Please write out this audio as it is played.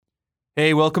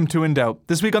Hey, welcome to In Doubt.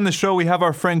 This week on the show, we have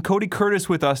our friend Cody Curtis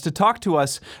with us to talk to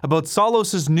us about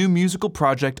Solos' new musical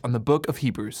project on the book of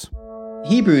Hebrews.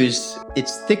 Hebrews,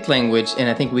 it's thick language, and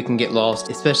I think we can get lost,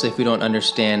 especially if we don't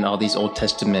understand all these Old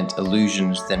Testament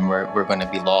allusions, then we're going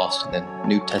to be lost in the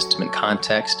New Testament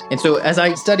context. And so as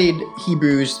I studied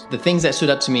Hebrews, the things that stood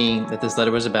up to me that this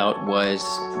letter was about was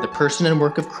the person and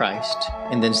work of Christ.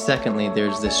 And then secondly,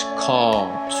 there's this call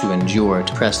to endure,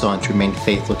 to press on, to remain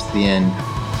faithful to the end.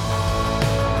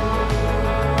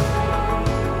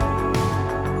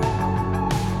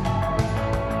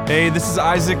 Hey, this is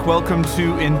Isaac. Welcome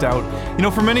to In Doubt. You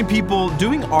know, for many people,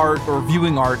 doing art or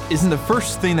viewing art isn't the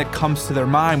first thing that comes to their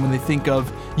mind when they think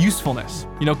of usefulness.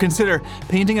 You know, consider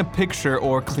painting a picture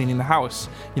or cleaning the house.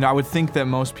 You know, I would think that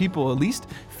most people at least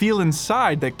feel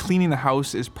inside that cleaning the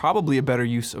house is probably a better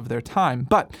use of their time,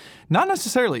 but not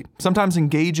necessarily. Sometimes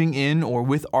engaging in or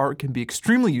with art can be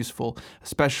extremely useful,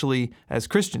 especially as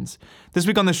Christians. This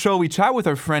week on the show, we chat with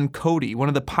our friend Cody, one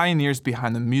of the pioneers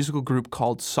behind the musical group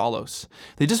called Solos.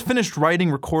 They just finished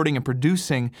writing, recording, and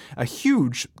producing a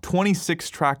huge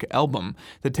 26-track album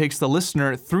that takes the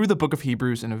listener through the book of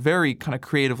Hebrews in a very kind of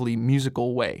creatively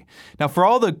musical way. Now, for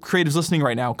all the creatives listening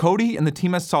right now, Cody and the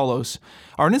team at Solos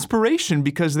are an inspiration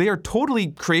because they are totally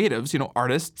creatives,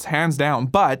 artists, hands down,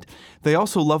 but they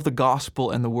also love the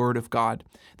gospel and the word of God.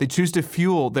 They choose to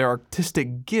fuel their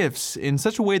artistic gifts in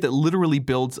such a way that literally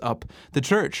builds up the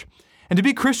church. And to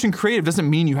be Christian creative doesn't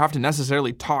mean you have to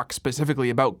necessarily talk specifically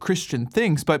about Christian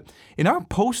things, but in our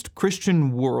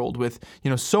post-Christian world with,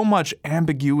 so much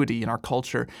ambiguity in our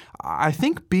culture, I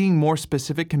think being more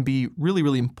specific can be really,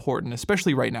 really important,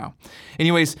 especially right now.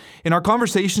 Anyways, in our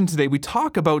conversation today, we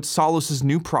talk about Solos'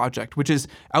 new project, which is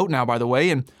out now, by the way,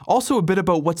 and also a bit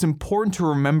about what's important to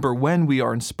remember when we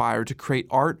are inspired to create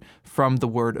art from the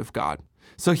Word of God.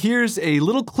 So here's a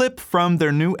little clip from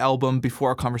their new album before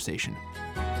our conversation.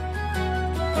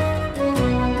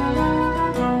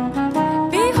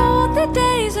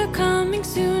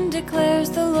 Declares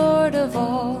the Lord of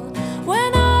all,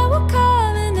 when I will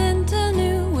covenant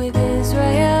anew with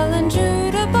Israel and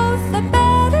Judah, both a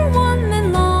better one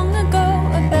than long ago,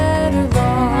 a better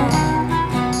law.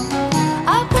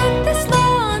 I'll put this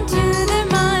law unto their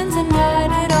minds and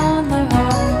write it on their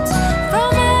hearts.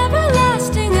 From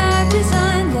everlasting I've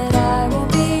designed that I will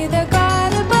be their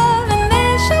God above, and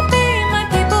they shall be my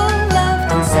people,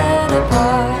 loved and set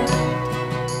apart.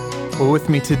 Well, with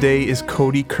me today is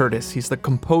Cody Curtis. He's the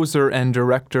composer and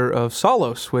director of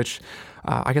Solos, which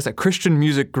I guess a Christian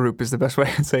music group is the best way I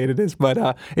can say it is.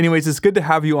 But anyways, it's good to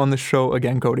have you on the show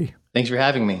again, Cody. Thanks for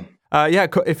having me.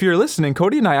 If you're listening,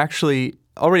 Cody and I actually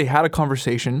already had a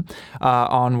conversation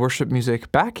on worship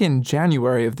music back in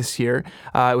January of this year.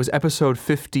 It was episode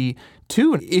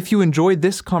 52. And if you enjoyed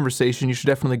this conversation, you should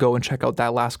definitely go and check out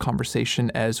that last conversation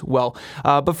as well.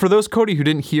 But for those, Cody, who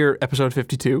didn't hear episode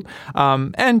 52,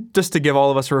 and just to give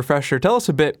all of us a refresher, tell us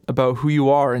a bit about who you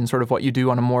are and sort of what you do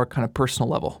on a more kind of personal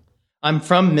level. I'm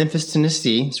from Memphis,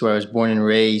 Tennessee. It's where I was born and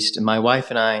raised. My wife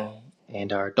and I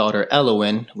and our daughter,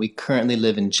 Elowen, we currently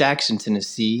live in Jackson,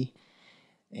 Tennessee.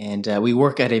 And we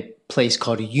work at a place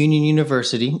called Union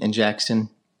University in Jackson.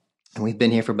 And we've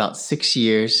been here for about 6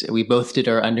 years. We both did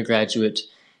our undergraduate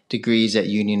degrees at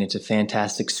Union. It's a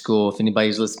fantastic school. If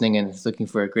anybody's listening and is looking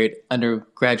for a great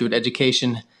undergraduate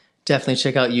education, definitely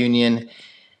check out Union.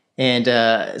 And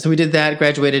so we did that,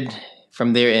 graduated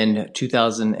from there in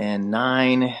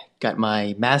 2009, got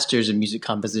my master's in music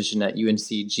composition at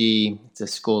UNCG. It's a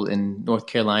school in North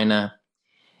Carolina.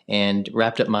 And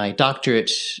wrapped up my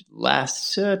doctorate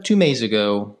last 2 Mays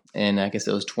ago, and I guess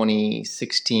it was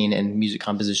 2016, in music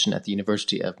composition at the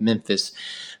University of Memphis.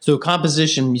 So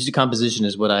music composition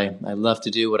is what I love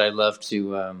to do, what I love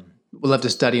to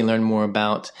study and learn more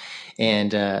about.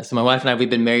 And so my wife and I, we've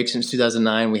been married since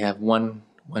 2009. We have one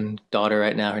daughter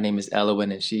right now. Her name is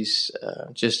Elowen, and she's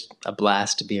just a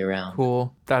blast to be around.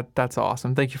 Cool. That's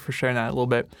awesome. Thank you for sharing that a little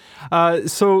bit.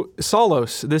 So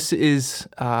Solos, this is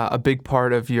a big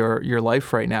part of your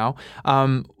life right now.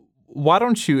 Why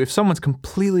don't you, if someone's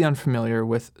completely unfamiliar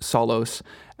with Solos,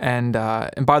 and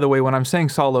by the way, when I'm saying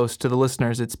Solos to the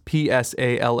listeners, it's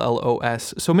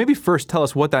P-S-A-L-L-O-S. So maybe first tell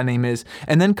us what that name is,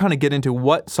 and then kind of get into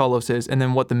what Solos is, and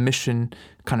then what the mission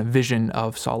kind of vision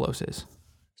of Solos is.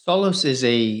 Solos is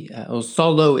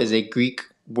solo is a Greek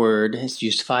word. It's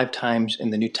used 5 times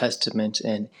in the New Testament,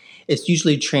 and it's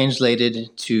usually translated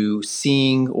to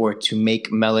sing or to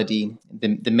make melody.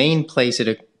 The main place it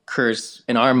occurs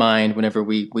in our mind whenever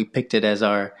we picked it as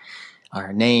our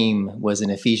name was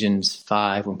in Ephesians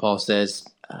 5, when Paul says,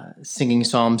 singing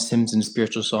psalms, hymns, and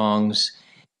spiritual songs,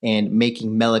 and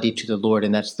making melody to the Lord.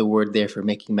 And that's the word there for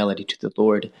making melody to the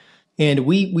Lord. And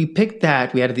we picked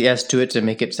that. We added the S to it to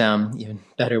make it sound even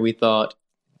better, we thought,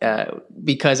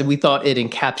 because we thought it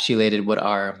encapsulated what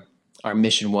our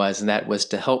mission was, and that was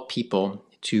to help people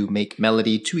to make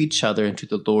melody to each other and to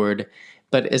the Lord,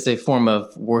 but as a form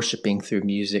of worshiping through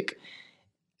music.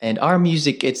 And our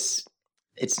music, it's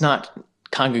not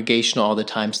congregational all the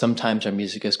time. Sometimes our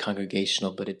music is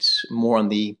congregational, but it's more on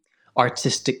the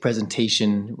artistic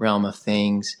presentation realm of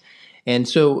things. And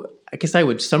so I guess I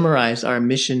would summarize our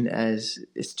mission as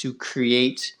is to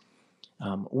create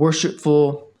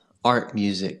worshipful art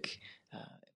music.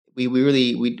 We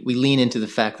really lean into the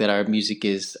fact that our music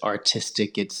is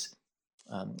artistic. It's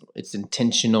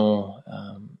intentional.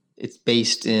 It's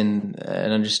based in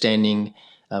an understanding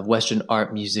of Western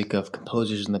art music of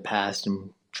composers in the past. I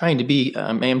am trying to be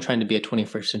a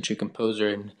 21st century composer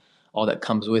and all that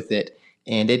comes with it.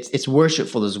 And it's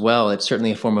worshipful as well. It's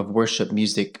certainly a form of worship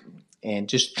music. And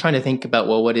just trying to think about,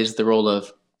 well, what is the role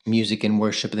of music in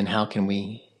worship, and then how can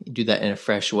we do that in a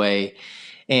fresh way?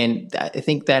 And I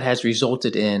think that has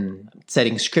resulted in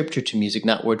setting scripture to music,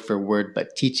 not word for word,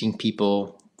 but teaching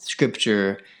people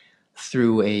scripture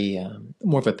through a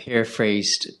more of a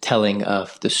paraphrased telling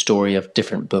of the story of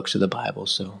different books of the Bible.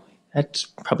 So that's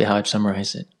probably how I'd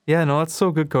summarize it. Yeah, no, that's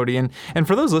so good, Cody. And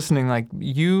for those listening, like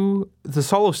the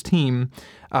Solos team,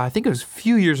 I think it was a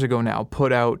few years ago now,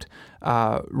 put out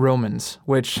Romans,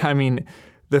 which, I mean,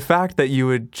 the fact that you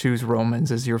would choose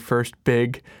Romans as your first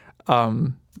big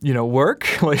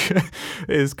work like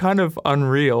is kind of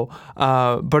unreal.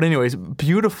 But anyways,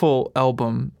 beautiful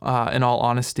album, in all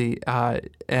honesty.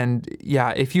 And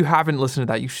yeah, if you haven't listened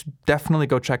to that, you should definitely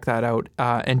go check that out.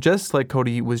 And just like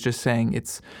Cody was just saying,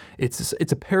 it's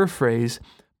a paraphrase,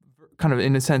 kind of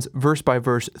in a sense, verse by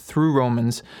verse through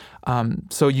Romans.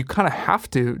 So you kind of have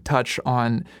to touch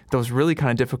on those really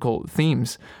kind of difficult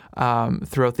themes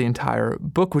throughout the entire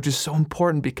book, which is so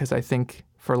important because I think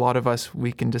for a lot of us,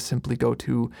 we can just simply go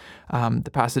to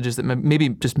the passages that maybe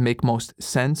just make most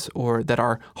sense or that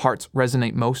our hearts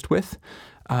resonate most with,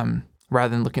 rather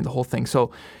than looking at the whole thing.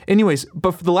 So anyways,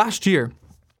 but for the last year,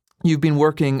 you've been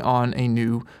working on a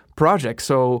new project.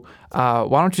 So why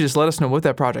don't you just let us know what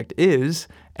that project is,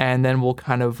 and then we'll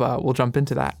kind of we'll jump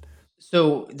into that.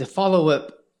 So the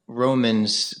follow-up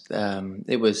Romans,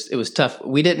 it was tough.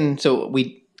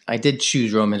 I did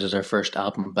choose Romans as our first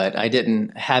album, but I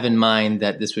didn't have in mind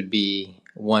that this would be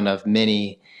one of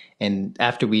many. And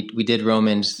after we did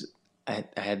Romans, I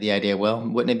had the idea, well,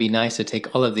 wouldn't it be nice to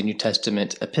take all of the New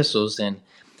Testament epistles and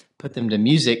put them to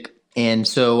music? And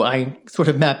so I sort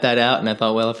of mapped that out, and I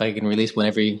thought, well, if I can release one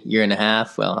every year and a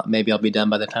half, well, maybe I'll be done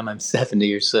by the time I'm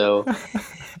 70 or so.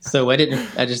 So I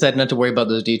decided not to worry about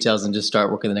those details and just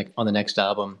start working on the next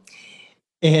album.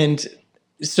 And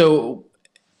so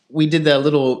we did the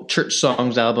little church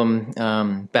songs album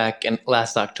back in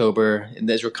last October, and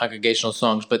those were congregational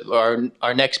songs. But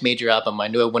our next major album, I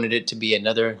knew I wanted it to be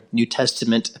another New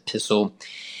Testament epistle.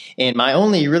 And my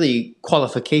only really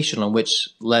qualification on which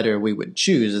letter we would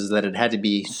choose is that it had to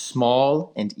be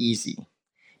small and easy,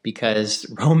 because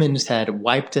Romans had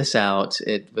wiped us out.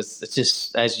 It's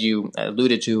just, as you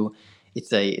alluded to,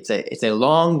 it's a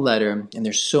long letter, and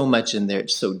there's so much in there.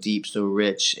 It's so deep, so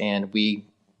rich, and we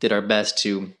did our best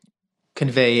to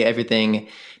convey everything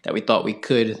that we thought we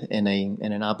could in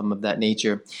an album of that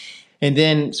nature. And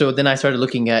then I started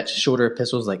looking at shorter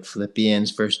epistles like Philippians,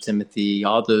 First Timothy,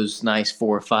 all those nice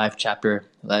 4 or 5 chapter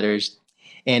letters.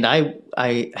 And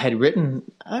I had written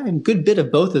a good bit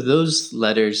of both of those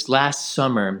letters last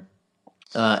summer.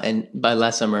 And by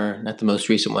last summer, not the most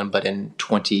recent one, but in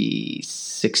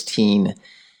 2016.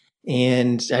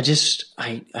 And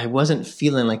I wasn't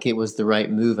feeling like it was the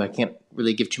right move. I can't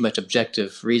really give too much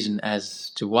objective reason as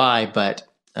to why, but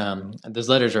those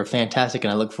letters are fantastic,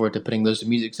 and I look forward to putting those to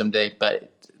music someday.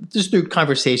 But just through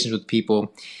conversations with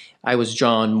people, I was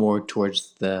drawn more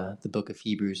towards the book of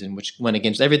Hebrews, and which went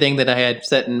against everything that I had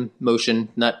set in motion,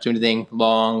 not do anything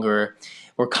long or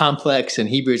complex. And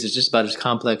Hebrews is just about as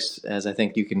complex as I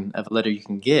think of a letter you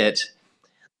can get.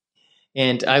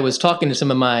 And I was talking to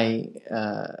some of my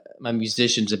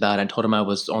musicians about it. I told them I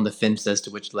was on the fence as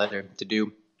to which letter to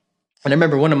do. And I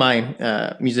remember one of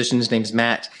my musicians, name's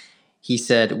Matt, he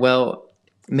said, well,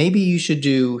 maybe you should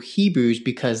do Hebrews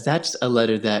because that's a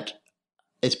letter that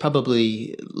is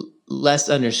probably less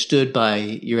understood by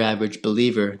your average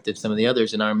believer than some of the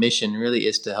others. And our mission really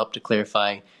is to help to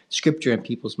clarify Scripture in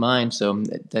people's minds. So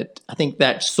that I think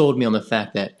that sold me on the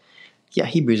fact that, yeah,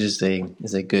 Hebrews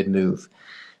is a good move.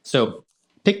 So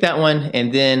picked that one,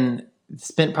 and then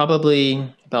spent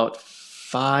probably about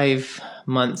 5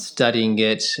 months studying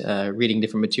it, reading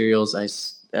different materials. I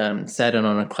sat in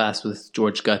on a class with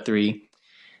George Guthrie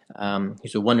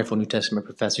He's a wonderful New Testament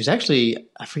professor. He's actually,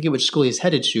 I forget which school he's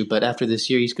headed to, but after this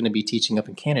year, he's going to be teaching up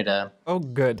in Canada. Oh,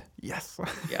 good. Yes.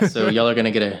 Yeah, so y'all are going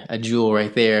to get a jewel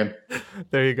right there.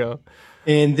 There you go.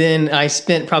 And then I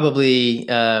spent probably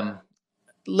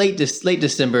late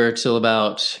December till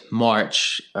about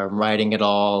March writing it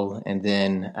all, and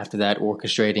then after that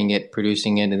orchestrating it,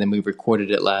 producing it, and then we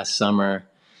recorded it last summer,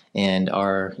 and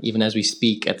are even as we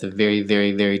speak at the very,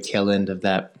 very, very tail end of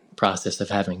that process of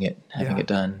having it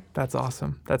done. That's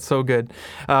awesome. That's so good.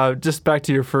 Just back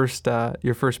to your first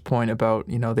point about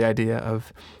the idea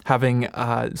of having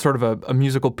sort of a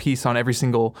musical piece on every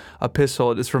single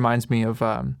epistle. It just reminds me of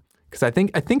because I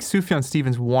think Sufjan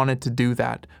Stevens wanted to do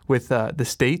that with the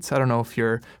states. I don't know if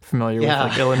you're familiar with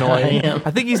like Illinois. I am.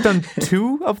 I think he's done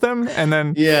 2 of them, and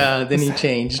then then he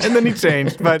changed. And then he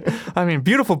changed. But I mean,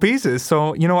 beautiful pieces.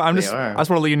 So I just want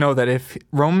to let you know that if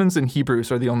Romans and Hebrews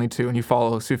are the only 2, and you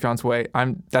follow Sufjan's way,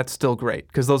 that's still great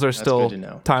because those are still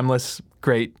timeless,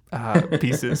 great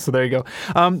pieces. So there you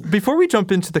go. Before we jump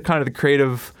into the kind of the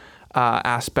creative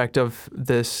aspect of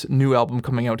this new album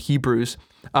coming out, Hebrews.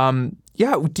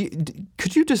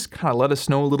 Could you just kind of let us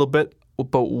know a little bit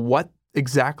about what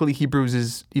exactly Hebrews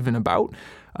is even about?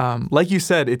 Like you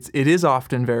said, it is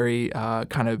often very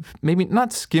kind of maybe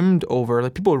not skimmed over.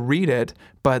 Like people read it,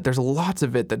 but there's lots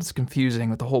of it that's confusing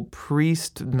with the whole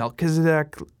priest,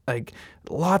 Melchizedek, like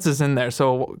lots is in there.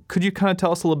 So could you kind of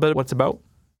tell us a little bit what it's about?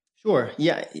 Sure.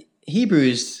 Yeah.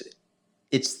 Hebrews,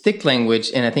 it's thick language,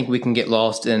 and I think we can get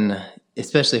lost in,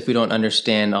 especially if we don't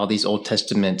understand all these Old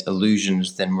Testament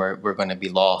allusions, then we're going to be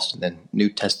lost in the New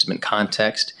Testament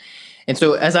context. And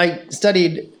so as I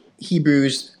studied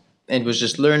Hebrews and was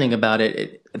just learning about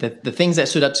it, the things that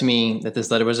stood out to me that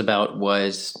this letter was about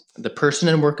was the person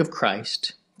and work of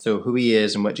Christ, so who he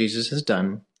is and what Jesus has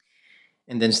done.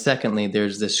 And then secondly,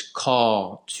 there's this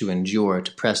call to endure,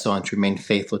 to press on, to remain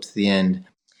faithful to the end.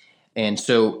 And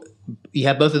so you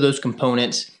have both of those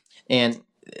components, and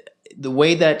the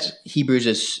way that Hebrews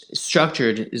is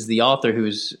structured is the author, who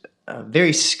is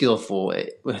very skillful.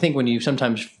 I think when you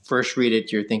sometimes first read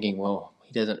it, you're thinking, well,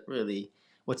 he doesn't really,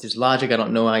 what's his logic? I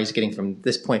don't know how he's getting from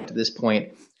this point to this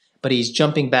point. But he's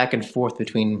jumping back and forth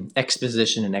between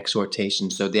exposition and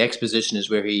exhortation. So the exposition is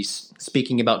where he's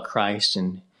speaking about Christ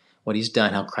and what he's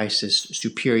done, how Christ is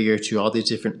superior to all these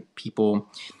different people.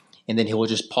 And then he will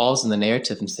just pause in the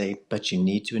narrative and say, but you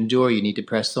need to endure, you need to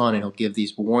press on, and he'll give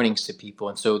these warnings to people.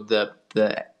 And so the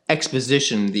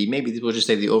exposition, maybe we'll just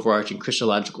say the overarching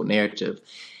Christological narrative,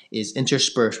 is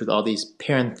interspersed with all these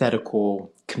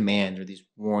parenthetical commands or these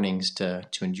warnings to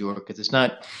endure, because it's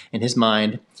not, in his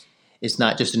mind, it's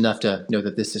not just enough to know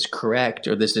that this is correct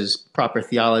or this is proper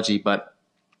theology, but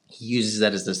he uses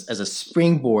that as a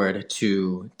springboard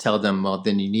to tell them, well,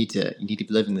 then you need to be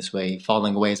living this way.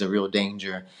 Falling away is a real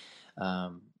danger.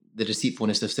 The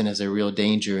deceitfulness of sin is a real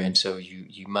danger, and so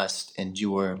you must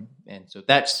endure. And so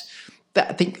that.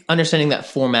 I think understanding that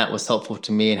format was helpful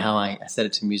to me and how I set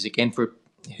it to music, and for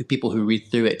people who read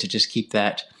through it to just keep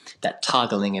that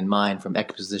toggling in mind from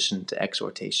exposition to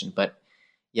exhortation. But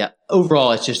yeah,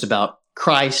 overall, it's just about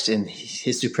Christ and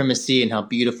his supremacy and how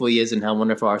beautiful he is and how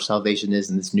wonderful our salvation is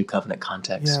in this new covenant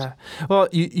context. Yeah. Well,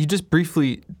 you just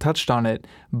briefly touched on it,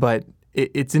 but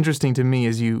it's interesting to me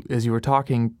as you were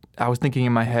talking, I was thinking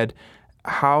in my head,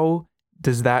 how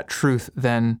does that truth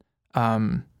then,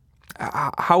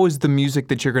 how is the music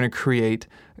that you're going to create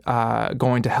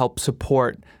going to help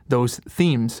support those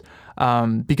themes?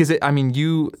 Because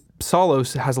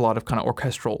Solos has a lot of kind of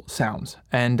orchestral sounds,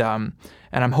 and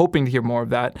I'm hoping to hear more of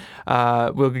that.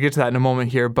 We'll get to that in a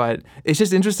moment here, but it's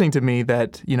just interesting to me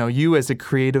that you as a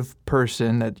creative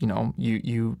person, that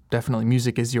you definitely,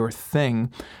 music is your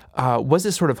thing. Was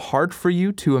it sort of hard for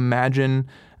you to imagine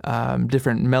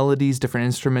different melodies, different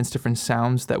instruments, different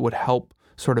sounds that would help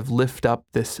sort of lift up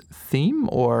this theme,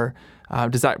 or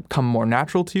does that come more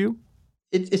natural to you?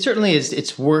 It certainly is.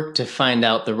 It's work to find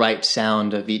out the right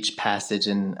sound of each passage,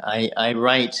 and I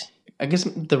write. I guess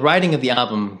the writing of the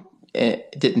album,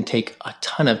 it didn't take a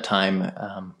ton of time,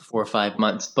 4 or 5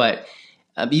 months. But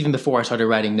even before I started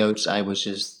writing notes, I was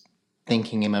just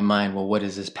thinking in my mind, well, what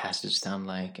does this passage sound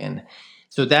like? And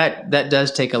so that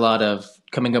does take a lot of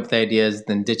coming up with ideas,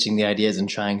 then ditching the ideas and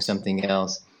trying something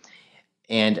else.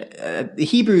 And the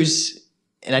Hebrews,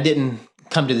 and I didn't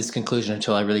come to this conclusion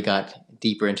until I really got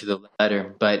deeper into the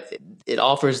letter, but it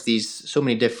offers these so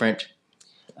many different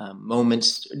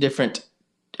moments, different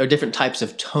types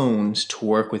of tones to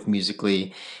work with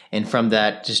musically, and from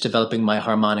that, just developing my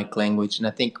harmonic language. And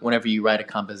I think whenever you write a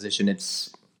composition,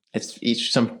 it's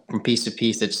from piece to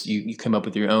piece. It's you come up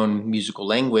with your own musical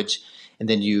language, and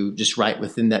then you just write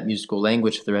within that musical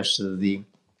language for the rest of the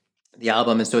the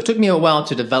album. And so it took me a while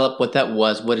to develop what that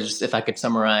was. What is, if I could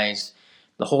summarize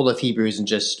the whole of Hebrews in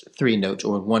just 3 notes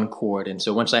or 1 chord. And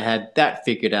so once I had that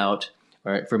figured out,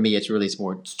 or for me, it's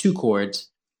 2 chords.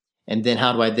 And then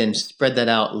how do I then spread that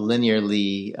out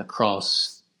linearly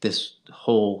across this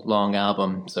whole long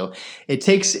album? So it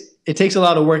takes a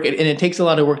lot of work, and it takes a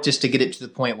lot of work just to get it to the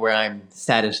point where I'm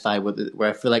satisfied with it, where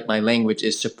I feel like my language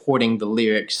is supporting the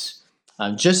lyrics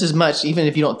just as much. Even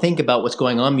if you don't think about what's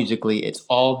going on musically, it's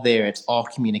all there. It's all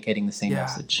communicating the same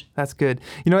message. That's good.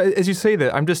 As you say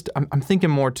that, I'm thinking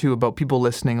more too about people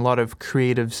listening. A lot of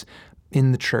creatives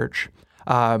in the church.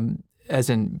 As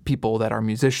in people that are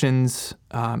musicians,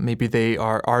 maybe they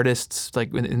are artists,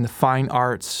 like in the fine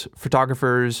arts,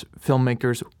 photographers,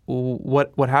 filmmakers,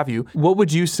 what have you. What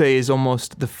would you say is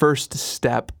almost the first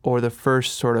step or the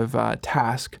first sort of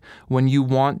task when you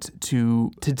want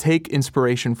to take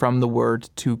inspiration from the word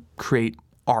to create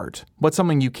art? What's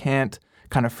something you can't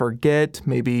kind of forget,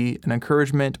 maybe an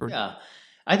encouragement? Yeah.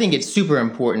 I think it's super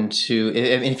important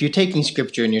if you're taking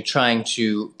scripture and you're trying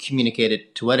to communicate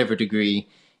it to whatever degree,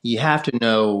 you have to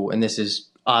know, and this is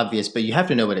obvious, but you have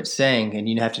to know what it's saying, and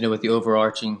you have to know what the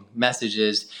overarching message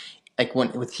is. Like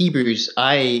with Hebrews,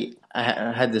 I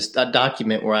had this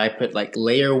document where I put like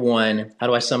layer 1, how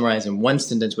do I summarize in 1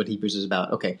 sentence what Hebrews is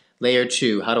about? Okay, layer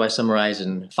 2, how do I summarize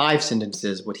in 5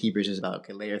 sentences what Hebrews is about?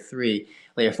 Okay, layer 3,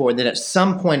 layer 4. And then at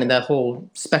some point in that whole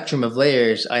spectrum of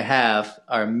layers I have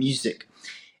our music.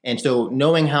 And so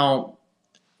knowing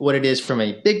what it is from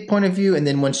a big point of view, and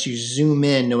then once you zoom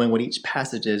in, knowing what each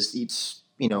passage is, each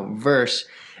verse,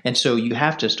 and so you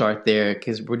have to start there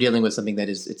because we're dealing with something that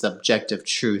it's objective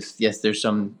truth. Yes, there's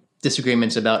some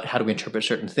disagreements about how to interpret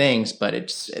certain things, but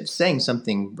it's saying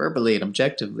something verbally and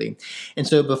objectively. And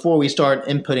so before we start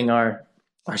inputting our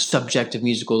subjective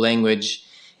musical language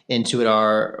into it,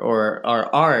 our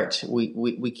art, we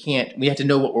have to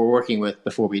know what we're working with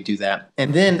before we do that.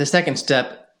 And then the second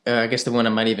step, I guess the one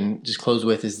I might even just close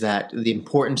with, is that the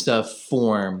importance of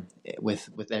form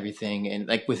with everything. And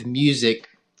like with music,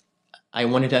 I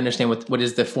wanted to understand what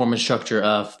is the form and structure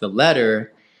of the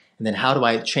letter, and then how do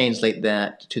I translate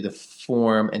that to the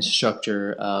form and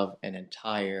structure of an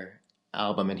entire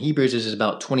album. And Hebrews is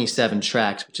about 27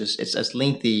 tracks, which is it's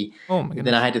lengthy. Oh my goodness.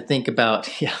 Then I had to think about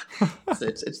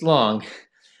it's long.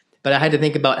 But I had to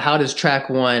think about how does track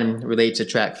 1 relate to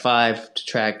track 5, to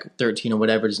track 13 or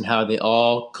whatever it is, and how are they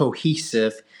all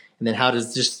cohesive? And then how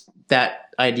does just that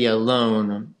idea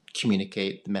alone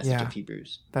communicate the message of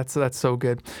Hebrews? That's so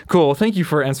good. Cool. Well, thank you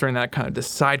for answering that kind of the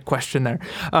side question there.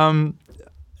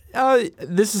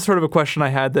 This is sort of a question I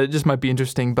had that just might be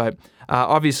interesting, but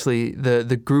obviously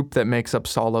the group that makes up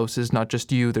Psallos is not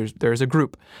just you. There's a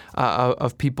group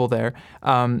of people there,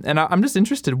 and I'm just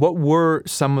interested. What were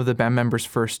some of the band members'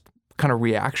 first kind of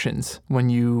reactions when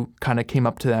you kind of came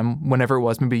up to them, whenever it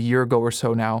was, maybe a year ago or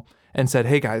so now, and said,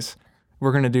 "Hey guys,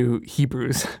 we're gonna do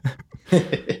Hebrews"?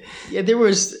 Yeah,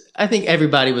 I think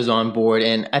everybody was on board.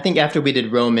 And I think after we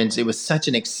did Romans, it was such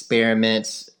an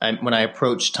experiment. When I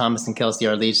approached Thomas and Kelsey,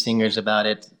 our lead singers, about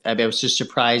it, I was just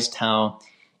surprised how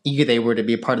eager they were to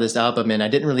be a part of this album. And I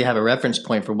didn't really have a reference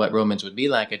point for what Romans would be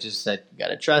like. I just said, you got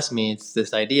to trust me. It's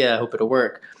this idea. I hope it'll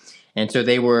work. And so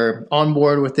they were on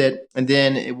board with it. And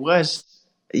then it was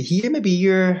maybe a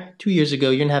year, 2 years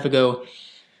ago, year and a half ago,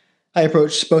 I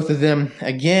approached both of them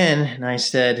again, and I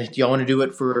said, do y'all want to do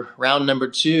it for round number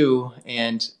 2?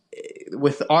 And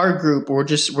with our group,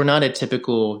 we're not a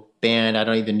typical band. I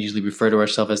don't even usually refer to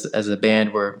ourselves as a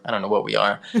band. I don't know what we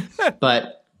are.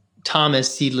 But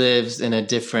Thomas, he lives in a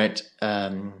different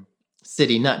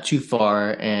city, not too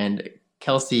far. And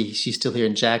Kelsey, she's still here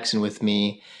in Jackson with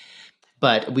me.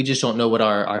 But we just don't know what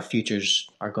our futures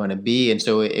are going to be. And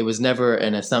so it was never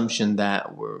an assumption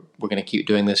that we're going to keep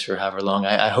doing this for however long.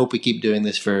 I hope we keep doing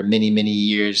this for many, many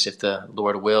years if the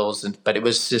Lord wills. But it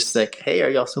was just like, hey, are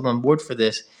y'all still on board for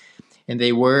this? And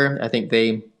they were. I think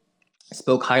they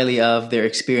spoke highly of their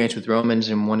experience with Romans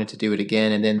and wanted to do it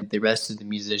again. And then the rest of the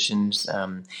musicians,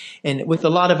 and with a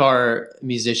lot of our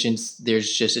musicians,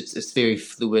 it's very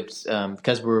fluid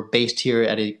because we're based here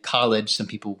at a college. Some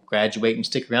people graduate and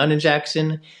stick around in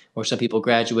Jackson, or some people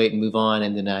graduate and move on.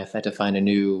 And then I've had to find a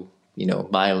new,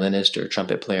 violinist or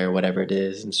trumpet player, or whatever it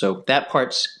is. And so that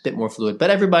part's a bit more fluid, but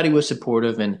everybody was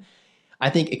supportive and I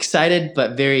think excited,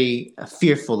 but very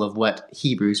fearful of what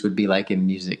Hebrews would be like in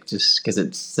music, just because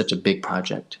it's such a big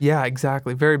project. Yeah,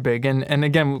 exactly. Very big. And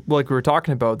again, like we were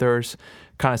talking about, there's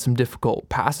kind of some difficult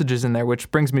passages in there, which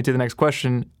brings me to the next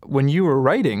question. When you were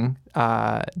writing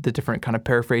the different kind of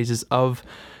paraphrases of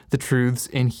the truths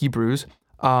in Hebrews,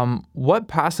 what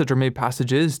passage or maybe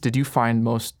passages did you find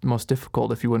most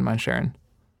difficult, if you wouldn't mind sharing?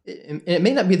 It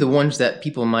may not be the ones that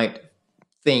people might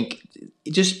think.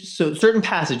 Just so certain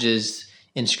passages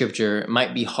in Scripture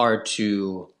might be hard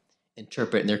to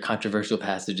interpret, and they're controversial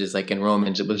passages. Like in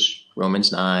Romans, it was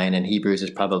Romans 9, and Hebrews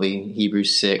is probably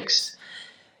Hebrews 6.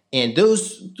 And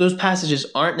those passages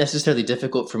aren't necessarily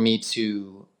difficult for me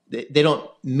to. They don't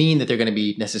mean that they're going to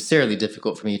be necessarily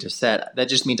difficult for me to set. That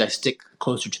just means I stick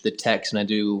closer to the text, and I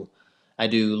do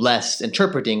less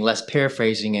interpreting, less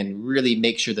paraphrasing, and really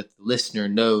make sure that the listener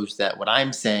knows that what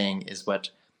I'm saying is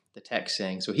what the text is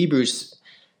saying. So Hebrews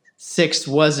 6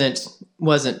 wasn't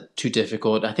too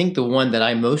difficult. I think the one that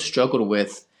I most struggled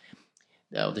with,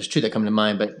 there's two that come to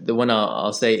mind, but the one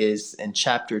I'll say is in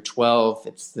chapter 12.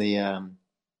 It's the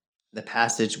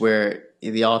passage where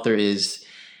the author he's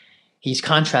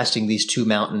contrasting these two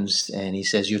mountains, and he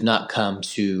says, "You've not come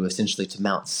to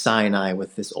Mount Sinai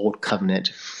with this old covenant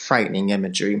frightening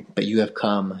imagery, but you have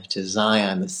come to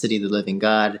Zion, the city of the living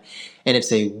God." And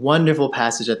it's a wonderful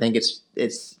passage. I think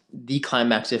it's the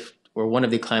climax, or one of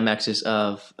the climaxes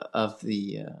of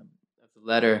the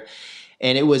letter.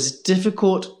 And it was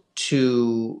difficult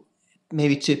to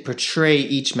portray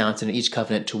each mountain and each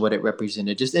covenant to what it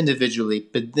represented, just individually,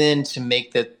 but then to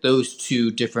make those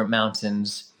two different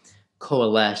mountains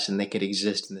coalesce and they could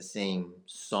exist in the same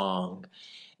song.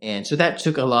 And so that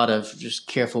took a lot of just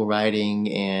careful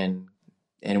writing and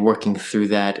working through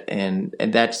that. And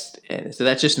that's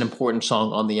just an important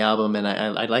song on the album. And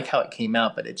I like how it came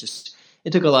out, but it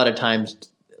took a lot of time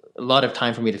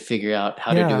for me to figure out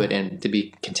how to do it and to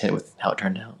be content with how it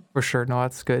turned out. For sure. No,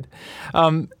 that's good.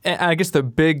 And I guess the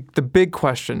big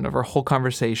question of our whole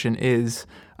conversation is,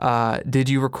 did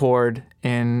you record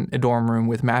in a dorm room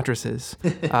with mattresses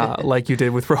like you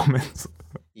did with Romans?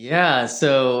 Yeah.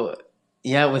 So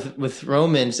with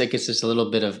Romans, I guess just a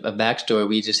little bit of a backstory.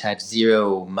 We just had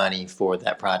zero money for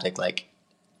that project, like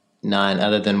none,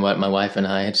 other than what my wife and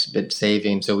I had been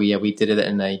saving. So we did it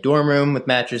in a dorm room with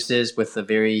mattresses with a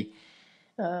very,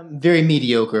 very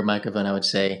mediocre microphone, I would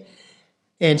say.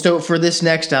 And so for this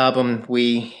next album,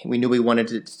 we knew we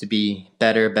wanted it to be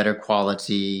better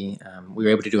quality. We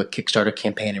were able to do a Kickstarter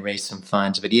campaign and raise some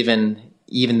funds, but even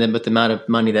then, with the amount of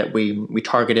money that we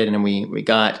targeted and we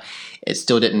got, it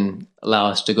still didn't allow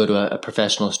us to go to a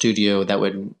professional studio. That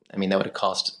would have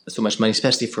cost so much money,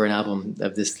 especially for an album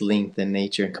of this length and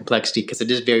nature and complexity, because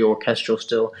it is very orchestral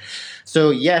still. So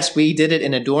yes, we did it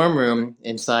in a dorm room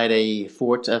inside a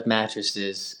fort of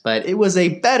mattresses, but it was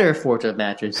a better fort of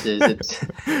mattresses.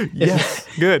 Yes,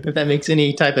 good. If that makes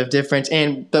any type of difference.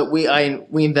 But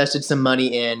we invested some money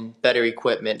in better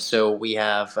equipment. So we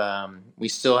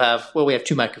still have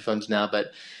two microphones now,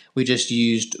 but we just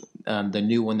used the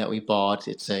new one that we bought.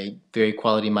 It's a very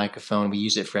quality microphone. We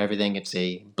use it for everything. It's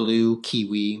a blue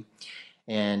Kiwi,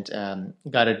 and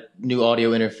got a new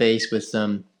audio interface with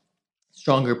some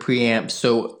stronger preamps.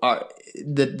 So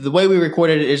the way we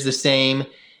recorded it is the same,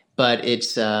 but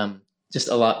it's just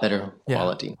a lot better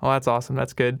quality. Yeah. Oh, that's awesome.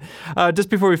 That's good. Just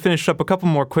before we finish up, a couple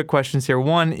more quick questions here.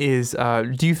 One is,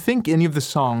 do you think any of the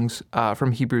songs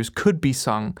from Hebrews could be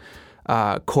sung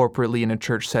corporately in a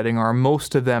church setting, or are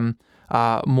most of them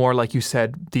more, like you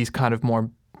said, these kind of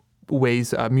more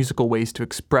ways, musical ways to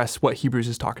express what Hebrews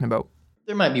is talking about?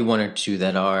 There might be one or two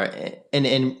that are. And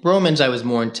in Romans, I was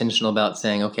more intentional about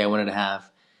saying, okay, I wanted to have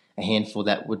a handful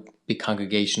that would be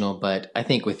congregational. But I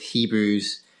think with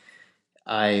Hebrews,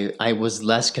 I was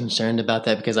less concerned about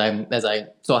that, because as I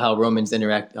saw how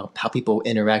people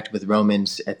interact with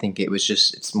Romans, I think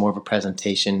it's more of a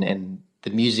presentation, and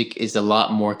the music is a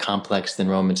lot more complex than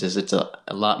Romans is. It's a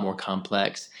lot more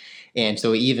complex. And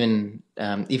so even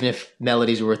if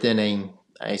melodies were within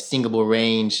a singable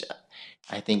range,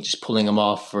 I think just pulling them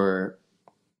off for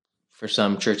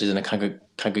some churches in a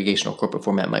congregational corporate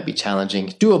format might be challenging.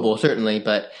 Doable, certainly,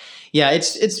 but yeah,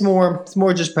 it's more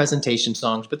just presentation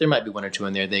songs, but there might be one or two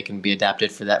in there they can be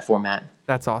adapted for that format.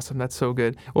 That's awesome. That's so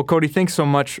good. Well, Cody, thanks so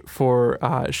much for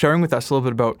sharing with us a little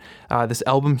bit about this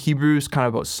album, Hebrews, kind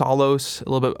of about Solos, a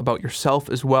little bit about yourself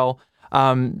as well.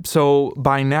 So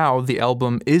by now, the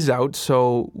album is out,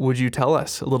 so would you tell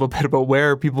us a little bit about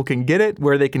where people can get it,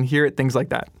 where they can hear it, things like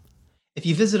that? If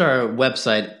you visit our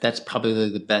website, that's probably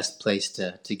the best place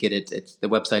to get it. The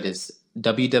website is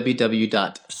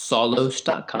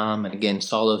www.psallos.com. And again,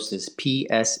 Psallos is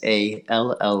Psallos.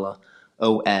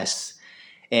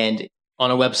 And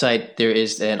on our website, there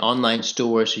is an online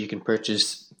store, so you can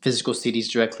purchase physical CDs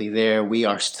directly there. We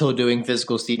are still doing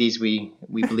physical CDs. We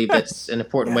believe that's an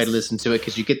important way to listen to it,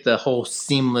 because you get the whole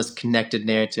seamless connected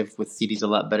narrative with CDs a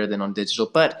lot better than on digital.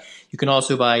 But you can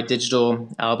also buy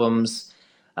digital albums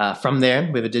from there.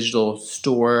 We have a digital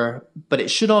store, but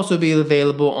it should also be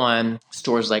available on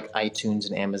stores like iTunes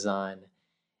and Amazon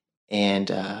And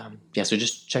so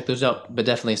just check those out, but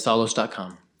definitely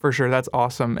solos.com. For sure, that's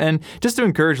awesome. And just to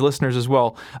encourage listeners as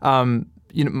well,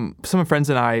 some friends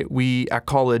and I, at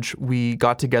college, we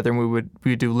got together and we would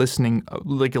do listening,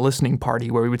 like a listening party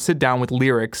where we would sit down with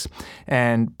lyrics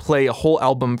and play a whole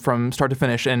album from start to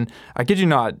finish. And I kid you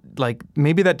not, like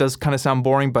maybe that does kind of sound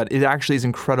boring, but it actually is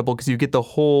incredible because you get the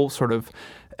whole sort of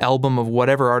album of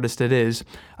whatever artist it is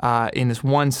in this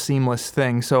one seamless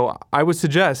thing. So I would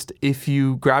suggest if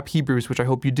you grab Hebrews, which I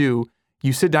hope you do,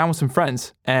 you sit down with some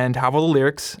friends and have all the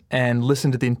lyrics and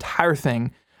listen to the entire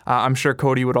thing. I'm sure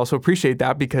Cody would also appreciate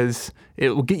that because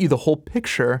it will get you the whole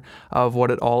picture of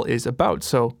what it all is about.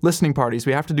 So listening parties,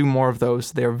 we have to do more of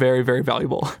those. They're very, very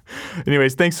valuable.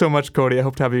 Anyways, thanks so much, Cody. I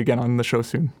hope to have you again on the show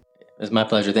soon. It's my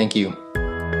pleasure. Thank you.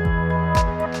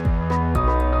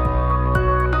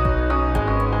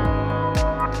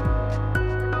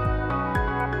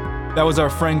 That was our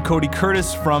friend Cody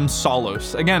Curtis from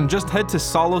Solos. Again, just head to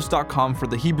solos.com for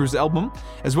the Hebrews album,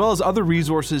 as well as other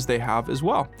resources they have as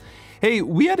well. Hey,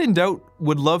 we at In Doubt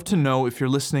would love to know if you're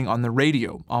listening on the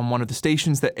radio, on one of the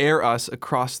stations that air us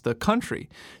across the country.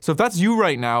 So if that's you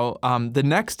right now, the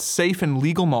next safe and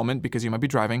legal moment, because you might be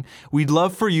driving, we'd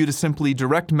love for you to simply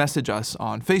direct message us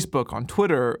on Facebook, on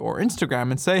Twitter, or Instagram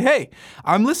and say, hey,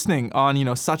 I'm listening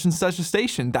on, such and such a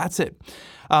station. That's it.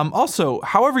 Also,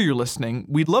 however you're listening,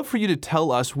 we'd love for you to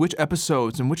tell us which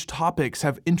episodes and which topics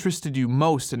have interested you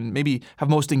most and maybe have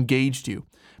most engaged you.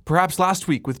 Perhaps last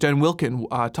week with Jen Wilkin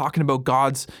talking about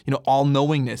God's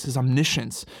all-knowingness, His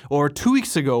omniscience. Or 2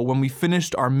 weeks ago when we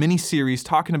finished our mini-series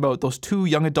talking about those two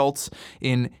young adults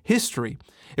in history.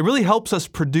 It really helps us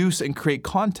produce and create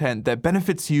content that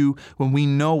benefits you when we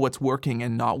know what's working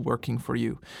and not working for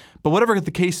you. But whatever the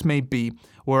case may be,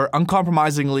 we're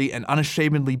uncompromisingly and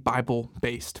unashamedly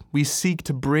Bible-based. We seek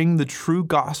to bring the true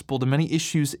gospel to many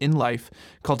issues in life,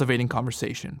 cultivating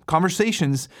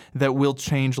conversations that will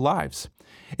change lives.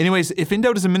 Anyways, if In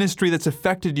Doubt is a ministry that's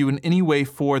affected you in any way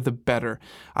for the better,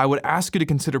 I would ask you to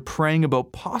consider praying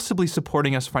about possibly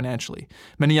supporting us financially.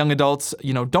 Many young adults,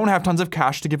 don't have tons of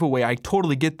cash to give away. I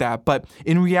totally get that. But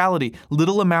in reality,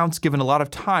 little amounts given a lot of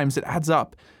times, it adds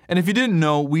up. And if you didn't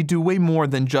know, we do way more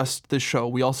than just this show.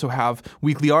 We also have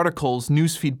weekly articles,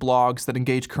 newsfeed blogs that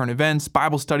engage current events,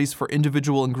 Bible studies for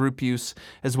individual and group use,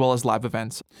 as well as live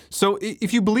events. So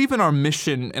if you believe in our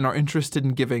mission and are interested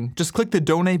in giving, just click the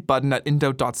donate button at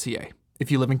indoubt.ca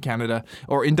if you live in Canada,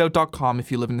 or indoubt.com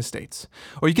if you live in the States.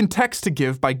 Or you can text to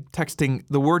give by texting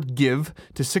the word give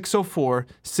to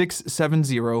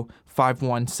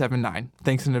 604-670-5179.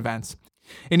 Thanks in advance.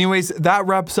 Anyways, that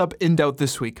wraps up In Doubt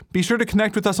this week. Be sure to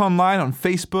connect with us online on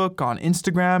Facebook, on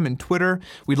Instagram, and Twitter.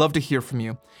 We'd love to hear from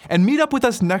you. And meet up with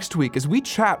us next week as we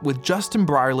chat with Justin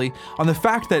Brierley on the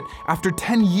fact that after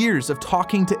 10 years of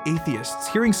talking to atheists,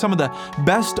 hearing some of the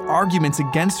best arguments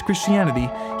against Christianity,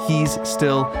 he's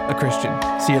still a Christian.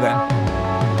 See you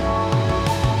then.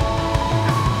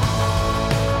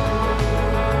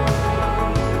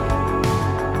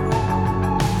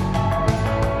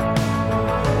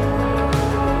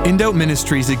 In Doubt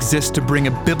Ministries exists to bring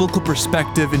a biblical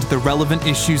perspective into the relevant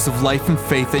issues of life and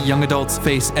faith that young adults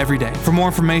face every day. For more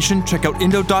information, check out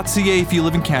indoubt.ca if you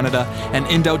live in Canada and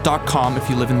indoubt.com if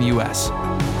you live in the US.